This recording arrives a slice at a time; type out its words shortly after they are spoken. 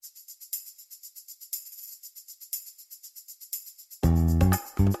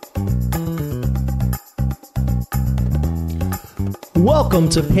Welcome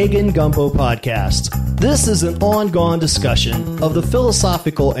to Pagan Gumbo Podcast. This is an ongoing discussion of the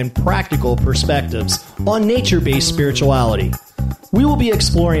philosophical and practical perspectives on nature-based spirituality. We will be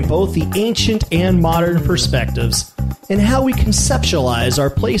exploring both the ancient and modern perspectives and how we conceptualize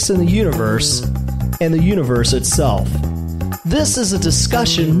our place in the universe and the universe itself. This is a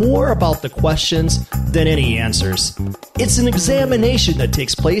discussion more about the questions than any answers. It's an examination that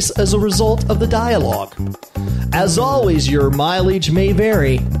takes place as a result of the dialogue. As always, your mileage may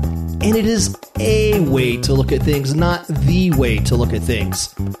vary, and it is a way to look at things, not the way to look at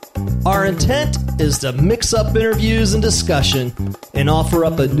things. Our intent is to mix up interviews and discussion and offer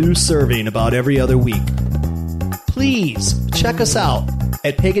up a new serving about every other week. Please check us out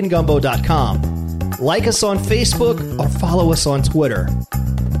at pagangumbo.com. Like us on Facebook or follow us on Twitter.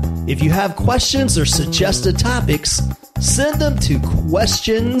 If you have questions or suggested topics, send them to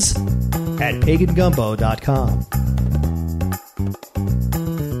questions@pagangumbo.com.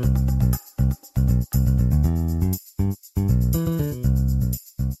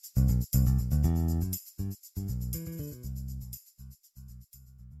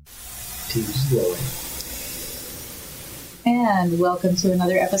 And welcome to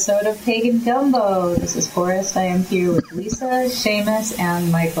another episode of Pagan Gumbo. This is Forrest. I am here with Lisa, Seamus,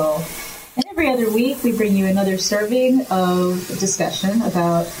 and Michael. And every other week we bring you another serving of discussion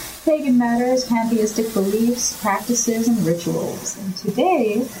about pagan matters, pantheistic beliefs, practices, and rituals. And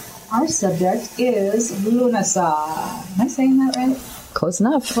today our subject is Lughnasadh. Am I saying that right? Close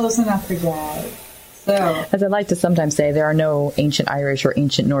enough. Close enough for Dad. So, as I like to sometimes say, there are no ancient Irish or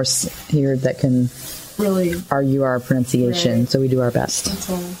ancient Norse here that can really argue our pronunciation, right. So we do our best. That's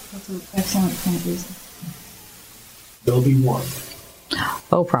an excellent point, Lisa. There'll be one.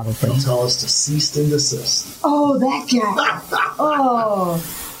 Oh, probably. They'll tell us to cease and desist. Oh, that guy. Oh,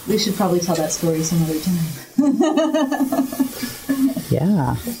 we should probably tell that story some other time.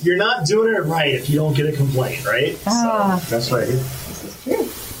 Yeah. You're not doing it right if you don't get a complaint, right? That's right. This is true.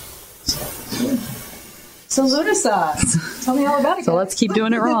 So Lughnasadh, tell me all about it. So let's keep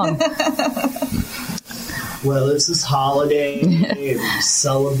doing it wrong. Well, it's this holiday, and we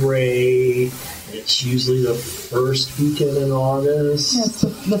celebrate. It's usually the first weekend in August. Yeah, it's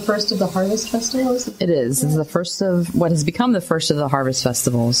the first of the harvest festivals. It is. It's the first of what has become the first of the harvest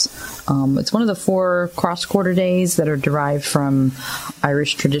festivals. It's one of the 4 cross-quarter days that are derived from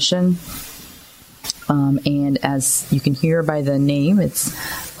Irish tradition. And as you can hear by the name, it's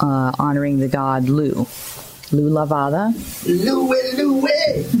honoring the god Lugh. Lughnasadh.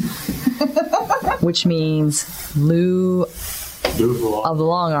 Which means Lugh of the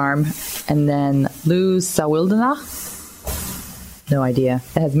long arm, and then Lughnasadh. No idea.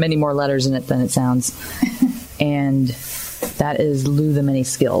 It has many more letters in it than it sounds. And that is Lugh the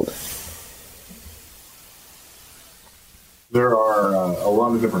Many-Skilled. There are a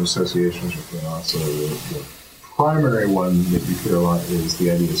lot of different associations with Lughnasadh. So the primary one that you hear a lot is the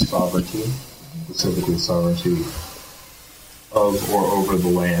idea of sovereignty, specifically sovereignty of or over the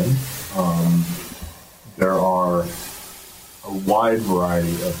land. There are a wide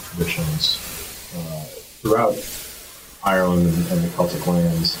variety of traditions throughout Ireland and the Celtic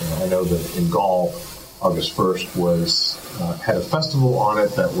lands. I know that in Gaul, August 1st had a festival on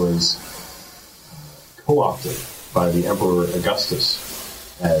it that was co-opted by the Emperor Augustus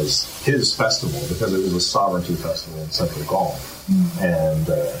as his festival because it was a sovereignty festival in central Gaul. And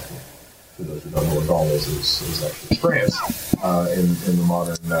for those who don't know what Gaul is actually France in the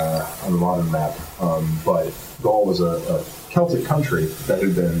modern on the modern map. But Gaul was a Celtic country that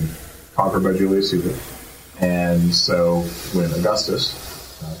had been conquered by Julius Caesar, and so when Augustus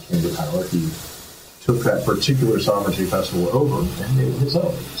came to power, he took that particular sovereignty festival over and made it his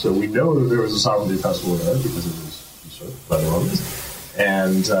own. So we know that there was a sovereignty festival there because it was usurped by the Romans,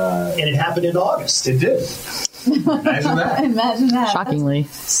 and it happened in August. It did. Imagine that. Imagine that. Shockingly.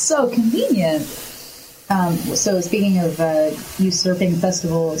 That's so convenient. So speaking of usurping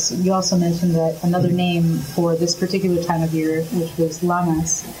festivals, you also mentioned that another name for this particular time of year, which was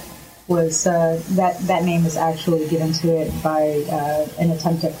Lammas, was that name is actually given to it by an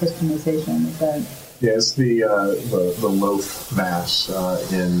attempt at Christianization. Is that? Yeah, it's the loaf mass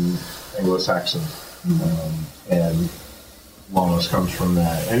in Anglo-Saxon, and Lammas comes from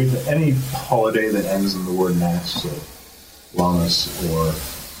that. Any holiday that ends in the word mass, so Lammas or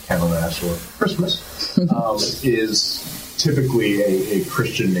Candlemas or Christmas, is typically a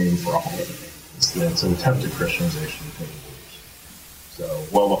Christian name for a holiday. It's an attempt at Christianization of pagan beliefs. So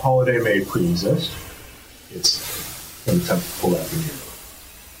while the holiday may pre-exist, it's an attempt to pull that from you.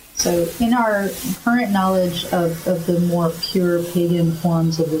 So in our current knowledge of the more pure pagan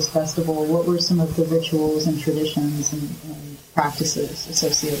forms of this festival, what were some of the rituals and traditions and practices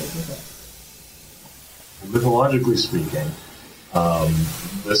associated with it? Mythologically speaking,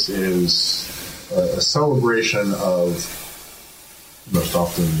 this is a celebration of most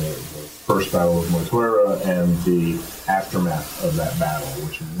often the first battle of Motuera and the aftermath of that battle,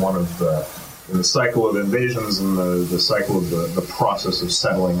 which is one of the cycle of invasions and the cycle of the process of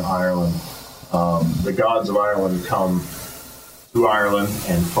settling Ireland. The gods of Ireland come to Ireland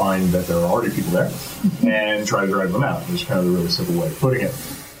and find that there are already people there and try to drive them out. It's kind of a really simple way of putting it.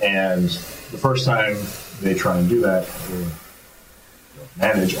 And the first time they try and do that, they don't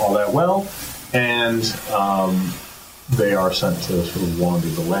manage all that well, and they are sent to sort of wander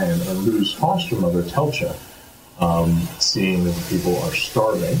the land. And Lou's foster mother, Telcha, seeing that the people are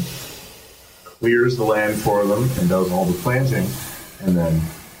starving, clears the land for them and does all the planting, and then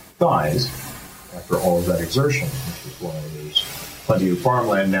dies after all of that exertion, which is why there's plenty of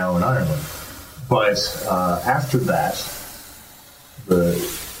farmland now in Ireland. But after that,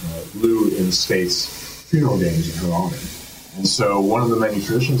 Lou instates funeral games in her honor. And so one of the many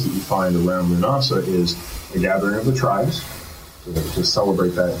traditions that you find around Lunasa is the gathering of the tribes to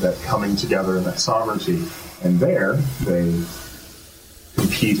celebrate that coming together and that sovereignty. And there they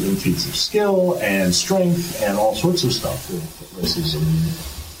compete in feats of skill and strength and all sorts of stuff. Races and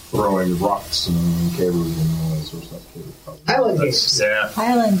throwing rocks and cables and all that sort of stuff. Island games. Yeah.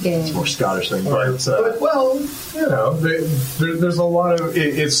 Island games. It's more Scottish thing. But well, you know, there's a lot of...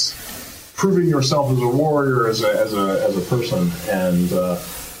 It's proving yourself as a warrior, as a person, and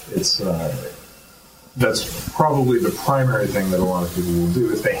that's probably the primary thing that a lot of people will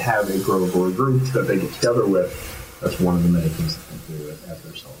do if they have a grove or a group that they get together with. That's one of the many things that they do at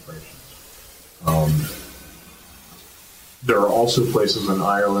their celebrations. There are also places in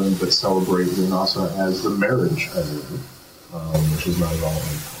Ireland that celebrate Lunasa as the marriage of Lou, which is not at all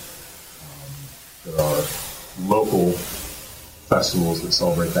uncommon. There are local festivals that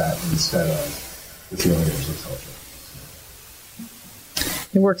celebrate that instead of the funeral games of Telcha.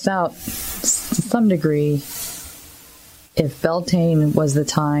 It works out to some degree. If Beltane was the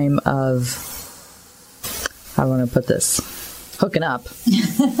time of, how do I want to put this, hooking up,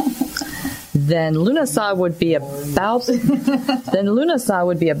 then Lunasa would be about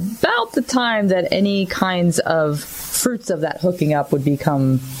the time that any kinds of fruits of that hooking up would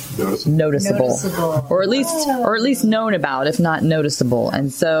become noticeable. Or at least known about, if not noticeable. And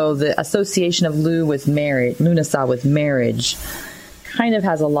so the association of Lunasa with marriage kind of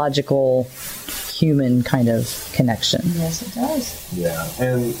has a logical human kind of connection. Yes, it does. Yeah,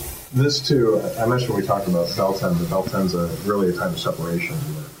 and this too, I mentioned when we talked about Beltane, but Beltane's really a time of separation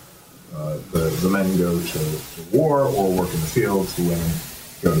where the men go to war or work in the fields, the women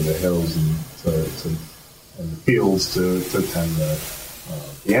go to the hills and the fields to tend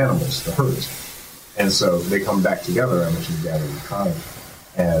the animals, the herds. And so they come back together, I mentioned the gathering of time.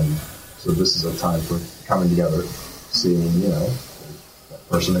 And so this is a time for coming together, seeing, you know, that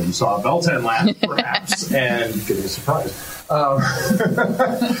person that you saw at Beltane last, perhaps, and getting a surprise.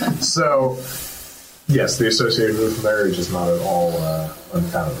 So, yes, the association with marriage is not at all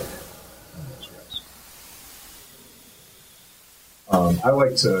unfounded. I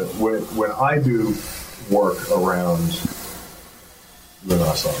like to, when I do work around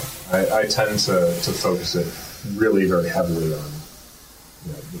Lunasa, I tend to focus it really very heavily on,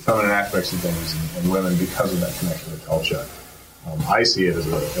 you know, the feminine aspects of things and women because of that connection with Telcha. I see it as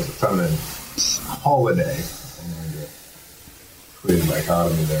a feminine holiday. I'm going to create a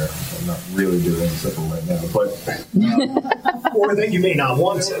dichotomy there. I'm not really doing simple right now, but or that you may not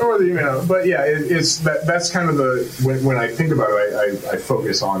want to. Or that you may not. But yeah, it's that's kind of the when I think about it, I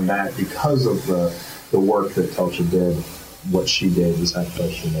focus on that because of the work that Telcha did, what she did, the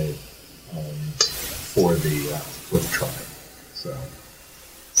sacrifice she made for the tribe.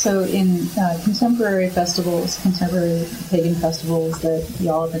 So in contemporary festivals, contemporary pagan festivals that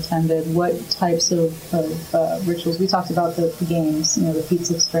y'all have attended, what types of rituals? We talked about the games, you know, the feats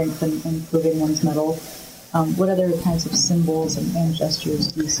of strength and proving one's mettle. What other kinds of symbols and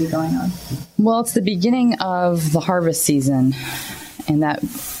gestures do you see going on? Well, it's the beginning of the harvest season, and that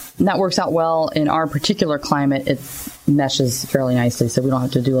works out well in our particular climate. It meshes fairly nicely, so we don't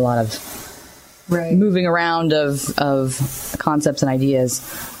have to do a lot of moving around of concepts and ideas.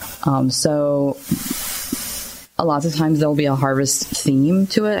 So a lot of times there'll be a harvest theme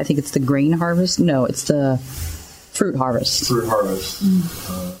to it. I think it's the grain harvest. No, it's the fruit harvest. Fruit harvest.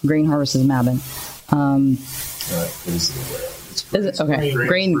 Grain harvest is Mabon. Is it? Okay.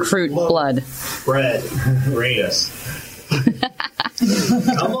 Grain, fruit, blood. Bread. Grainus.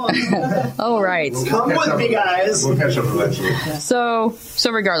 Come on. Oh, right. Come with me, guys. We'll catch up eventually. So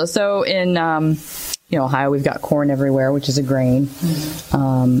regardless. So in Ohio, we've got corn everywhere, which is a grain.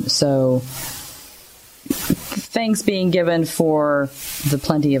 So thanks being given for the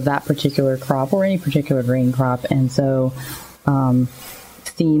plenty of that particular crop or any particular grain crop. And so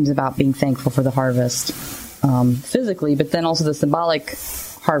themes about being thankful for the harvest physically, but then also the symbolic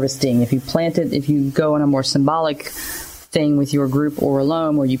harvesting. If you go on a more symbolic thing with your group or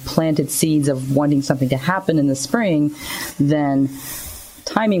alone where you planted seeds of wanting something to happen in the spring, then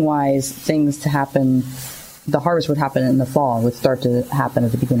timing-wise, things to happen, the harvest would happen in the fall, would start to happen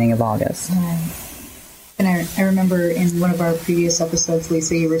at the beginning of August. Right. And I remember in one of our previous episodes,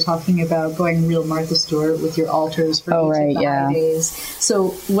 Lisa, you were talking about going real Martha Stewart with your altars for each of the high days.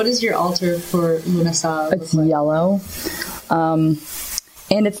 So what is your altar for Lughnasadh? It's yellow.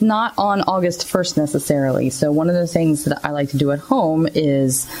 And it's not on August 1st necessarily. So one of the things that I like to do at home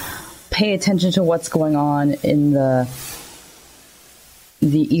is pay attention to what's going on in the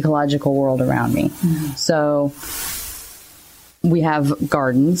ecological world around me. So we have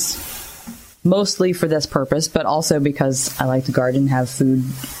gardens, mostly for this purpose, but also because I like to garden and have food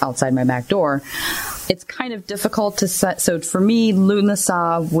outside my back door. It's kind of difficult to set. So for me,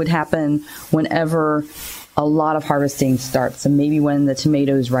 Lughnasadh would happen whenever a lot of harvesting starts, and maybe when the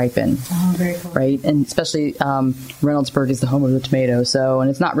tomatoes ripen. Oh, very cool. Right? And especially Reynoldsburg is the home of the tomato. So,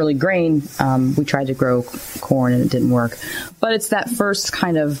 and it's not really grain. We tried to grow corn and it didn't work. But it's that first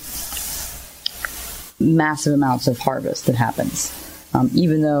kind of massive amounts of harvest that happens.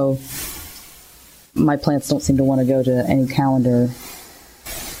 Even though my plants don't seem to want to go to any calendar,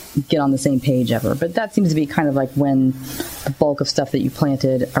 get on the same page ever. But that seems to be kind of like when the bulk of stuff that you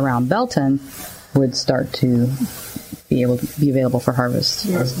planted around Belton would start to be available for harvest.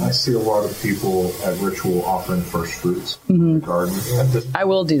 I see a lot of people at ritual offering first fruits in the garden. I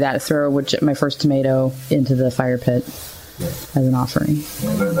will do that. Throw my first tomato into the fire pit as an offering.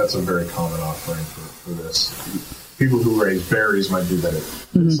 And that's a very common offering for this. People who raise berries might do that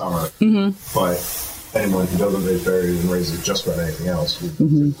in summer, but anyone who doesn't raise berries and raises just about anything else would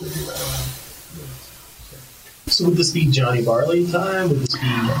typically do that around. So would this be Johnny Barley time? Would this be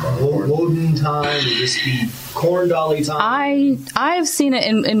Woden time? Would this be Corn Dolly time? I've seen it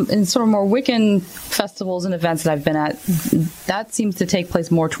in sort of more Wiccan festivals and events that I've been at. That seems to take place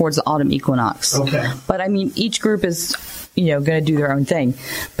more towards the autumn equinox. Okay. But I mean, each group is, going to do their own thing.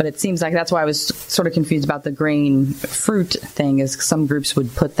 But it seems like that's why I was sort of confused about the grain fruit thing, is some groups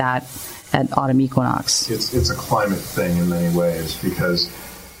would put that at autumn equinox. It's a climate thing in many ways, because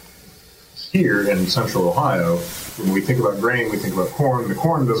here in central Ohio, when we think about grain, we think about corn. The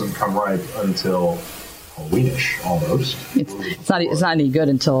corn doesn't come ripe until Halloweenish, almost. It's not any good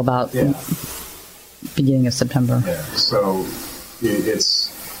until about beginning of September. Yeah. So it's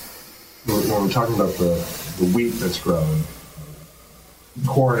when we're talking about the wheat that's grown.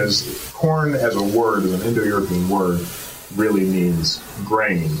 Corn as a word, as an Indo-European word, really means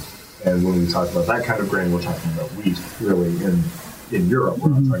grain. And when we talk about that kind of grain, we're talking about wheat. Really, in Europe, we're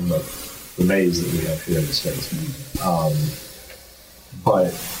not talking about the maize that we have here in the States.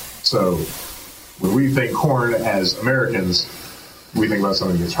 But so when we think corn as Americans, we think about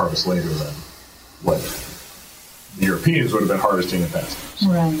something that's harvested later than what the Europeans would have been harvesting at that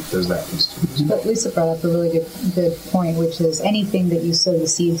time. Right. There's that piece too. But Lisa brought up a really good point, which is anything that you sow the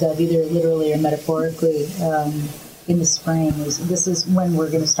seeds of, either literally or metaphorically, in the spring, this is when we're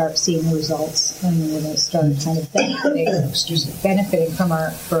going to start seeing results, and we're going to start kind of benefiting from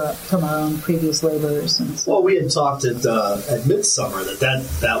our own previous labors. And so. Well, we had talked at Midsummer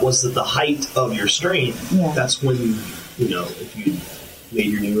that was at the height of your strength. Yeah. That's when if you made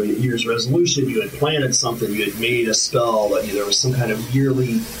your New Year's resolution, you had planted something, you had made a spell, that there was some kind of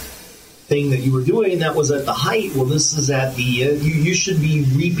yearly thing that you were doing that was at the height. Well, this is at the you should be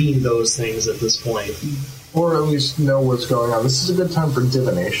reaping those things at this point. Or at least know what's going on. This is a good time for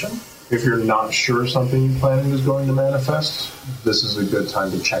divination. If you're not sure something you're planning is going to manifest, this is a good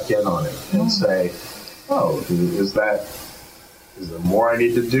time to check in on it and say, is there more I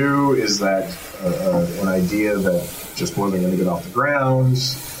need to do? Is that an idea that just wasn't going to get off the ground?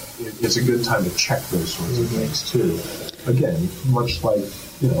 It's a good time to check those sorts of things, too. Again, much like,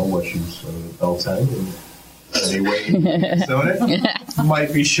 what you sort of Beltane and any way you sown it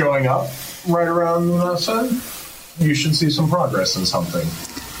might be showing up right around Lughnasadh. You should see some progress in something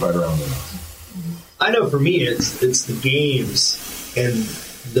right around Lughnasadh. I know for me, it's the games, and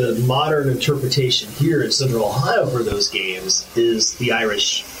the modern interpretation here in Central Ohio for those games is the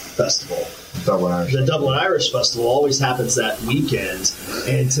Irish Festival. The Dublin Irish Festival always happens that weekend,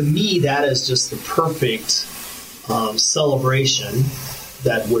 and to me, that is just the perfect celebration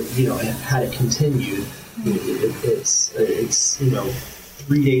that would, had it continued. It's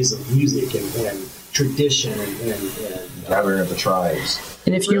 3 days of music and tradition and gathering of the tribes.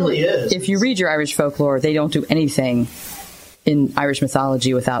 And if It really is. If you read your Irish folklore, they don't do anything in Irish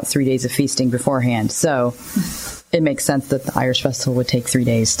mythology without 3 days of feasting beforehand. So it makes sense that the Irish festival would take 3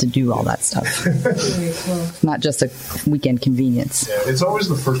 days to do all that stuff. Very cool. Not just a weekend convenience. Yeah, it's always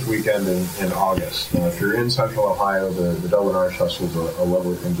the first weekend in August. If you're in Central Ohio, the Dublin Irish Festival is a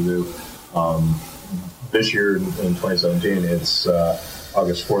lovely thing to do. This year in 2017, it's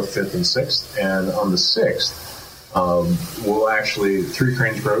August 4th, 5th, and 6th. And on the 6th, we'll actually, Three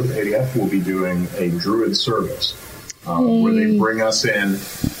Cranes Grove, ADF, will be doing a Druid service. Where they bring us in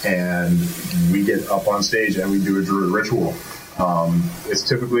and we get up on stage and we do a Druid ritual. It's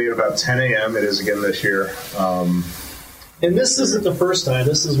typically at about 10 a.m. It is again this year. And this isn't the first time.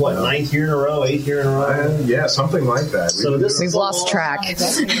 This is what, 9th year in a row, 8th year in a row? Yeah, something like that. So this We've is lost track.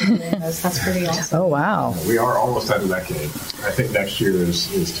 That's pretty awesome. Oh, wow. We are almost at a decade. I think next year is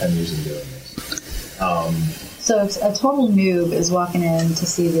 10 years of doing this. So if a total noob is walking in to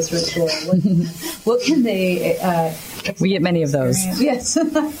see this ritual, what can they We get many of those. Yes.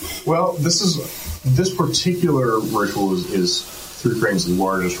 Well, this particular ritual is Three Cranes'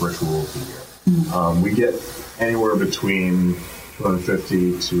 largest ritual of the year. We get anywhere between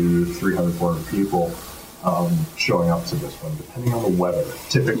 250 to 300, 400 people showing up to this one, depending on the weather.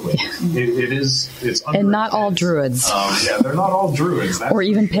 Typically, it's under And not all druids. Yeah, they're not all druids, that's Or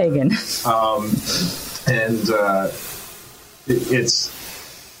even pagan.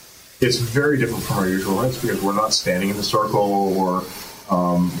 It's very different from our usual rites because we're not standing in a circle or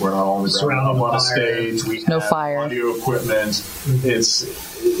we're not on the ground Surrounded up on a by fire. stage. We No have fire. audio equipment. It's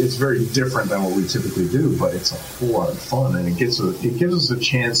very different than what we typically do, but it's a whole lot of fun, and it gives us a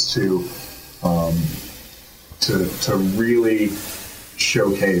chance to really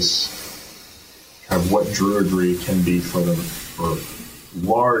showcase kind of what Druidry can be for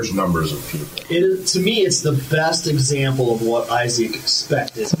large numbers of people. To me, it's the best example of what Isaac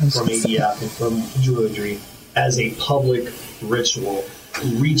expected from ADF and from Druidry as a public ritual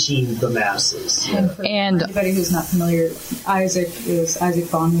reaching the masses. And for And- anybody who's not familiar, Isaac is Isaac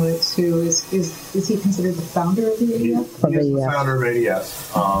Bonwitz, who is he considered the founder of the ADF? He is the founder of ADF,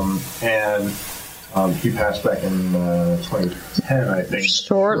 and he passed back in 2010, I think.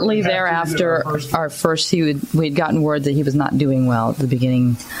 Shortly We had to thereafter, do our first, we had gotten word that he was not doing well at the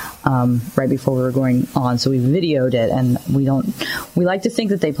beginning, right before we were going on. So we videoed it, and we like to think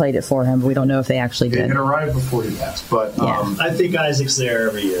that they played it for him, but we don't know if they actually did. It arrived before he passed, but Yeah. I think Isaac's there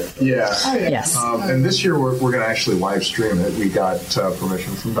every year. yeah. Oh, yeah. Yes. And this year we're going to actually live stream it. We got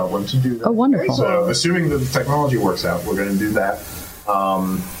permission from Dublin to do that. Oh, wonderful. So assuming the technology works out, we're going to do that.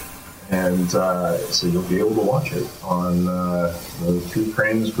 So you'll be able to watch it on the Three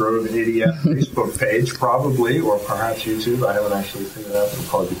Cranes Grove ADF Facebook page, probably, or perhaps YouTube. I haven't actually figured out. It'll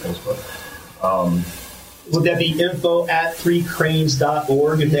probably be Facebook. Would that be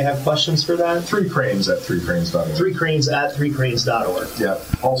info@threecranes.org if they have questions for that? Three Cranes at threecranes.org. Threecranes@threecranes.org. Yeah,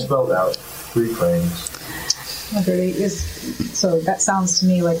 all spelled out. Three Cranes. So that sounds to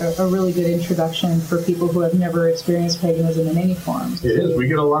me like a really good introduction for people who have never experienced paganism in any form. It is. We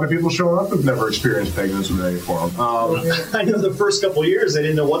get a lot of people showing up who've never experienced paganism in any form. I know the first couple of years they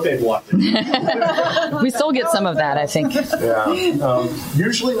didn't know what they'd walked in. We still get some of that, I think. Yeah.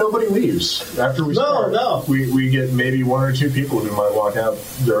 Usually nobody leaves after we start. No. We get maybe one or two people who might walk out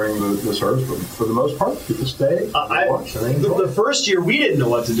during the service, but for the most part, people stay, they watch, and they enjoy. The first year we didn't know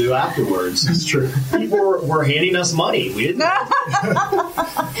what to do afterwards. It's true. People were handing us money. We didn't know.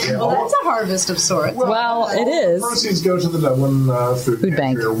 Well, that's a harvest of sorts. Well, it is. Proceeds go to the Dublin Food Bank.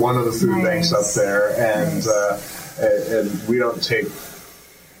 Pantry, or one of the food Nice. banks up there, and Nice. and we don't take.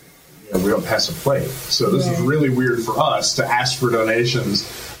 We don't pass a plate, so this is Right. really weird for us to ask for donations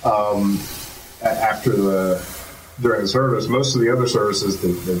during the service. Most of the other services,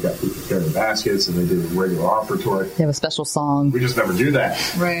 they've got people carrying baskets and they do a regular offertory. They have a special song. We just never do that.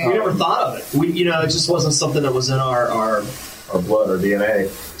 Right. We never thought of it. It just wasn't something that was in our Our blood, our DNA.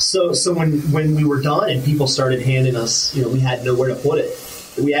 So when we were done and people started handing us, we had nowhere to put it.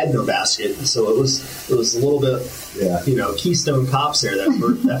 We had no basket, so it was a little bit, Keystone Cops there.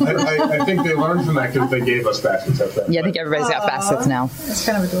 I think they learned from that because they gave us baskets at that. Yeah, I think everybody's got baskets now. It's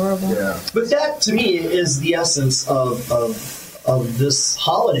kind of adorable. Yeah. But that to me is the essence of this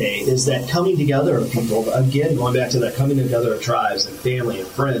holiday, is that coming together of people. Again, going back to that coming together of tribes and family and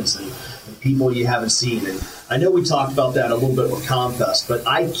friends and people you haven't seen. And I know we talked about that a little bit with Comfest, but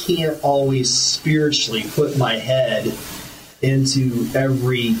I can't always spiritually put my head into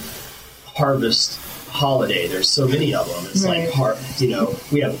every harvest holiday. There's so many of them. It's Right.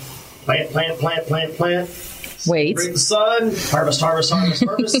 we have plant, Wait. Celebrate the sun. Harvest, harvest, harvest,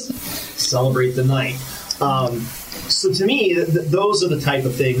 harvest. Celebrate the night. So to me, those are the type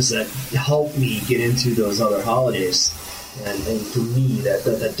of things that help me get into those other holidays. And for me,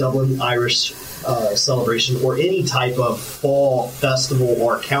 that Dublin Irish celebration, or any type of fall festival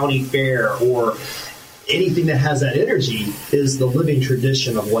or county fair or anything that has that energy, is the living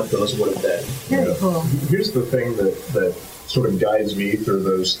tradition of what those would have been. Very cool. Here's the thing that sort of guides me through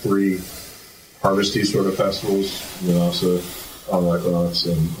those three harvesty sort of festivals, also Autumn Equinox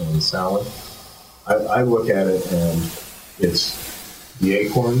and Samhain. I look at it and it's the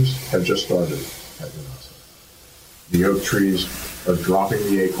acorns have just started at Manasseh. The oak trees are dropping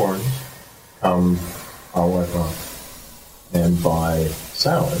the acorns come Autumn Equinox, and by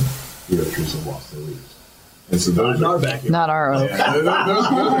Samhain, the oak trees have lost their leaves. And so those Not our oak. Yeah, those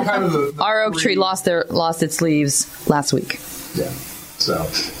are kind of the Our oak tree lost its leaves last week. Yeah. So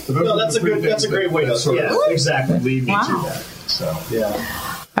That's a great way to sort of exactly lead me to that. So yeah.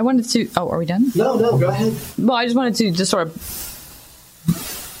 I wanted to. Oh, are we done? No, go ahead. Well, I just wanted to just sort of.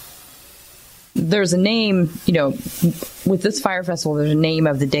 There's a name, with this fire festival. There's a name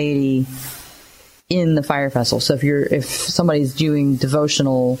of the deity in the fire festival. So if somebody's doing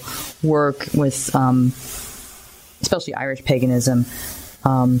devotional work with, especially Irish paganism,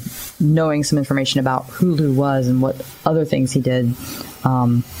 knowing some information about who Lugh was and what other things he did.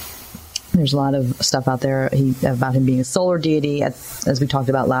 There's a lot of stuff out there about him being a solar deity, as we talked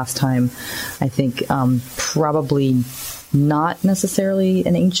about last time. I think probably not necessarily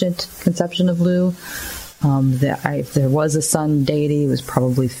an ancient conception of Lugh. If there was a sun deity, it was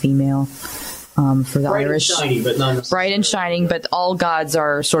probably female. For the Bright Irish, and shiny, but not bright and shining, but all gods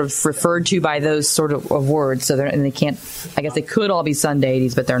are sort of referred to by those sort of words. So they can't. I guess they could all be sun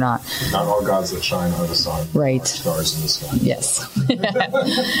deities, but they're not. not all gods that shine are the sun. Right. Are stars in the sky.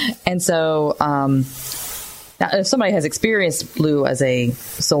 Yes. And so, now if somebody has experienced Lugh as a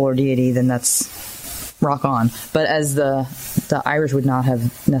solar deity, then that's rock on. But as the Irish would not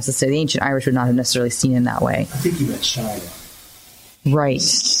have necessarily, the ancient Irish would not have necessarily seen him that way. I think you meant shiny. Right.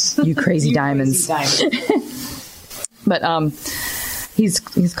 You crazy diamonds. But he's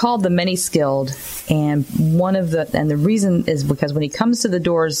called the Many-Skilled, and the reason is because when he comes to the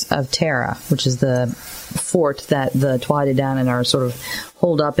doors of Tara, which is the fort that the Tuatha Dé Danann are sort of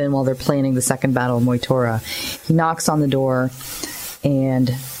holed up in while they're planning the second battle of Moytora, he knocks on the door, and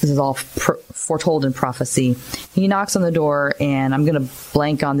this is all foretold in prophecy. He knocks on the door, and I'm going to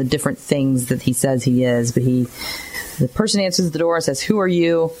blank on the different things that he says he is, but the person answers the door and says, "Who are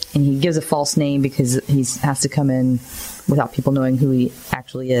you?" And he gives a false name because he has to come in without people knowing who he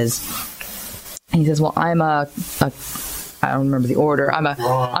actually is. And he says, "Well, I don't remember the order. I'm a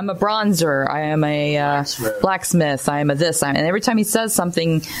bronzer. I am a blacksmith. I am a this." And every time he says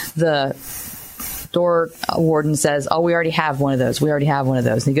something, the door warden says, "Oh, we already have one of those. We already have one of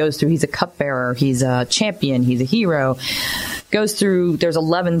those." And he goes through. He's a cupbearer. He's a champion. He's a hero. Goes through. There's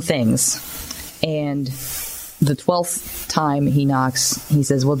 11 things, and the 12th time he knocks, he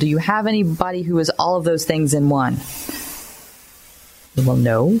says, "Well, do you have anybody who is all of those things in one?" Well,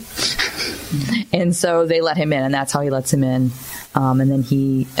 no. And so they let him in, and that's how he lets him in. And then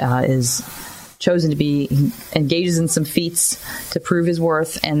he is chosen he engages in some feats to prove his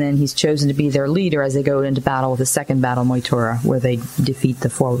worth, and then he's chosen to be their leader as they go into battle with the second battle, Moytora, where they defeat the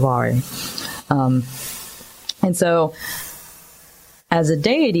Forvari. And so, as a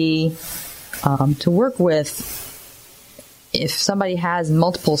deity, to work with, if somebody has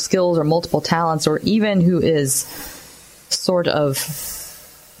multiple skills or multiple talents, or even who is sort of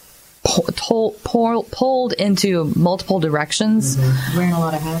pulled into multiple directions, Wearing a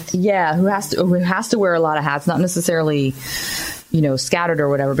lot of hats. yeah, who has to wear a lot of hats, not necessarily, scattered or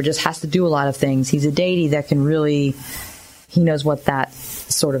whatever, but just has to do a lot of things. He's a deity that can really, he knows what that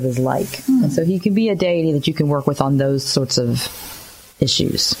sort of is like, and so he can be a deity that you can work with on those sorts of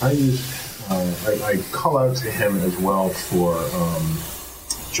issues. I call out to him as well for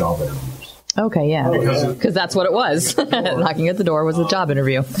job interviews. Okay, yeah, because that's what it was. Knocking at the door was a job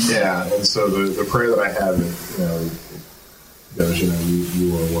interview. Yeah, and so the prayer that I have, goes,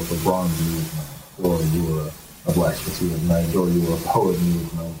 you were a worker of bronze, you were my door, you were a blacksmith, you were my door, you were a poet, and you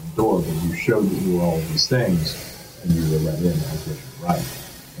were my door, but you showed that you were all of these things, and you were let in as what you right.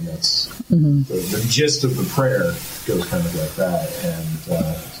 And that's the gist of the prayer goes kind of like that, and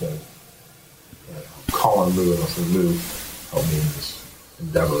so call on Lugh and say, "Lugh, help me in this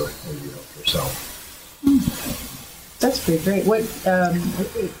endeavor as you help yourself." That's pretty great. What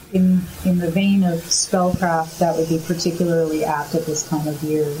in the vein of spellcraft that would be particularly apt at this time of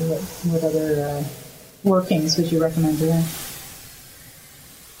year? What other workings would you recommend doing?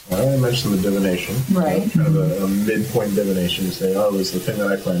 I already mentioned the divination. Right. Kind of a midpoint divination. You say, oh, it's the thing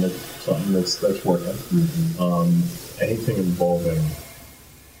that I planted, something that's working. Mm-hmm. Anything involving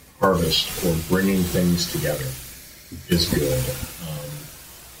harvest or bringing things together is good.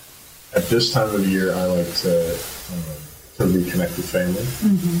 At this time of year, I like to reconnect with family.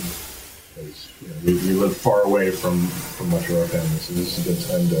 Because we live far away from much of our family, so this is a good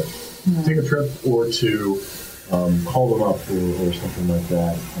time to take a trip or to call them up or something like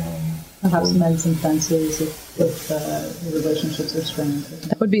that. Perhaps mend some fences if the relationships are strained.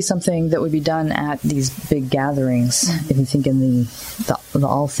 That would be something that would be done at these big gatherings. If you think in the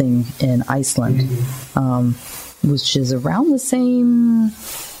Althing in Iceland, which is around the same.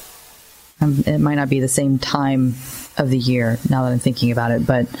 It might not be the same time of the year now that I'm thinking about it,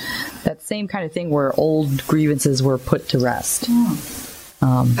 but that same kind of thing where old grievances were put to rest.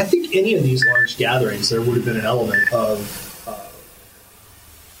 I think any of these large gatherings, there would have been an element of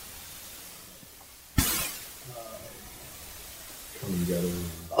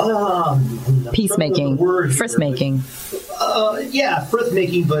peacemaking, frith-making.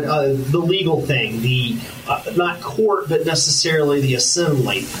 Frith-making, but the legal thing, the not court, but necessarily the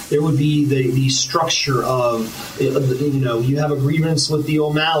assembly. There would be the structure of, you have a grievance with the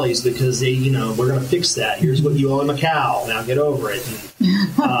O'Malleys because we're going to fix that. Here's what you owe him a cow. Now get over it.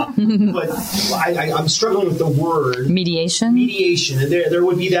 But I'm struggling with the word mediation. Mediation, and there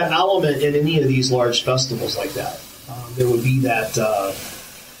would be that element in any of these large festivals like that. There would be that.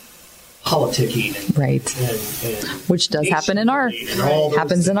 Politicking and which does happen in our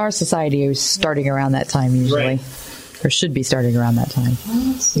society starting around that time usually, or should be starting around that time.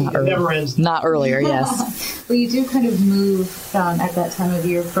 Never ends. Not earlier, yes. Well, you do kind of move at that time of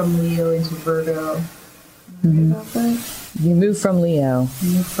year from Leo into Virgo. About that? You move from Leo.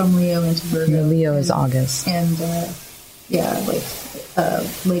 You move from Leo into Virgo. Leo is August, and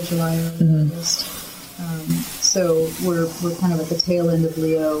late July or August. So we're kind of at the tail end of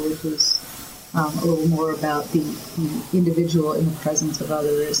Leo, which is a little more about the individual in the presence of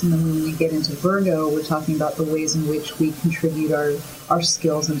others. And then when we get into Virgo, we're talking about the ways in which we contribute our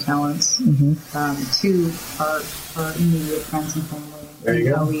skills and talents to our immediate friends and family. There you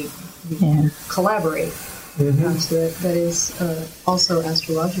and go. How we collaborate. So that is also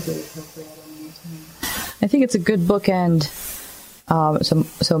astrologically appropriate. I think it's a good bookend.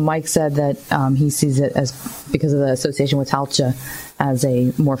 So Mike said that he sees it as, because of the association with Talcha, as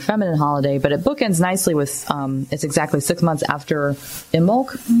a more feminine holiday, but it bookends nicely with, it's exactly 6 months after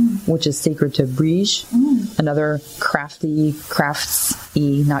Imbolc, which is sacred to Brige, another craftsy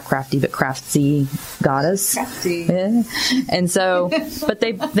goddess. Crafty. Yeah. And so, but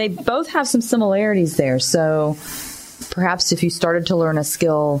they both have some similarities there. So perhaps if you started to learn a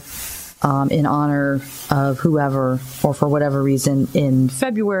skill in honor of whoever, or for whatever reason, in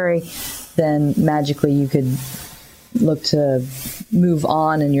February, then magically you could look to move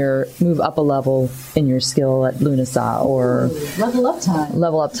up a level in your skill at Lughnasadh, or level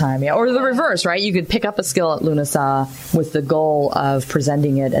up time, yeah, or the reverse, right? You could pick up a skill at Lughnasadh with the goal of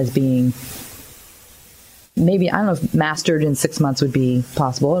presenting it as being, maybe, I don't know if mastered in 6 months would be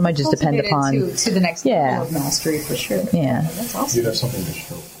possible. It might just depend upon to the next level of mastery, for sure. Yeah, that's awesome. You'd have something to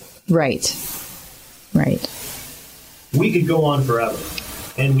show. Right. We could go on forever,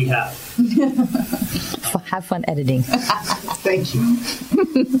 and we have. Have fun editing. Thank you.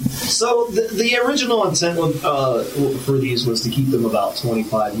 So the original intent for these was to keep them about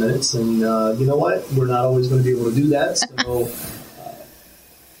 25 minutes, and you know what? We're not always going to be able to do that, so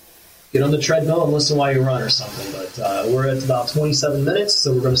get on the treadmill and listen while you run or something. But we're at about 27 minutes,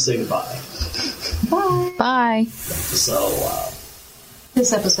 so we're going to say goodbye. Bye. So...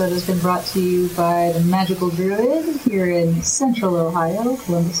 This episode has been brought to you by the Magical Druid here in Central Ohio,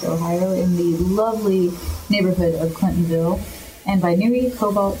 Columbus, Ohio, in the lovely neighborhood of Clintonville, and by Nui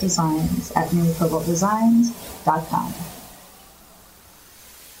Cobalt Designs at NuiCobaltDesigns.com.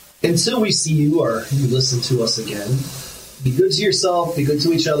 Until we see you or you listen to us again, be good to yourself, be good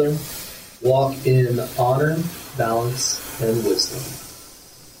to each other, walk in honor, balance, and wisdom.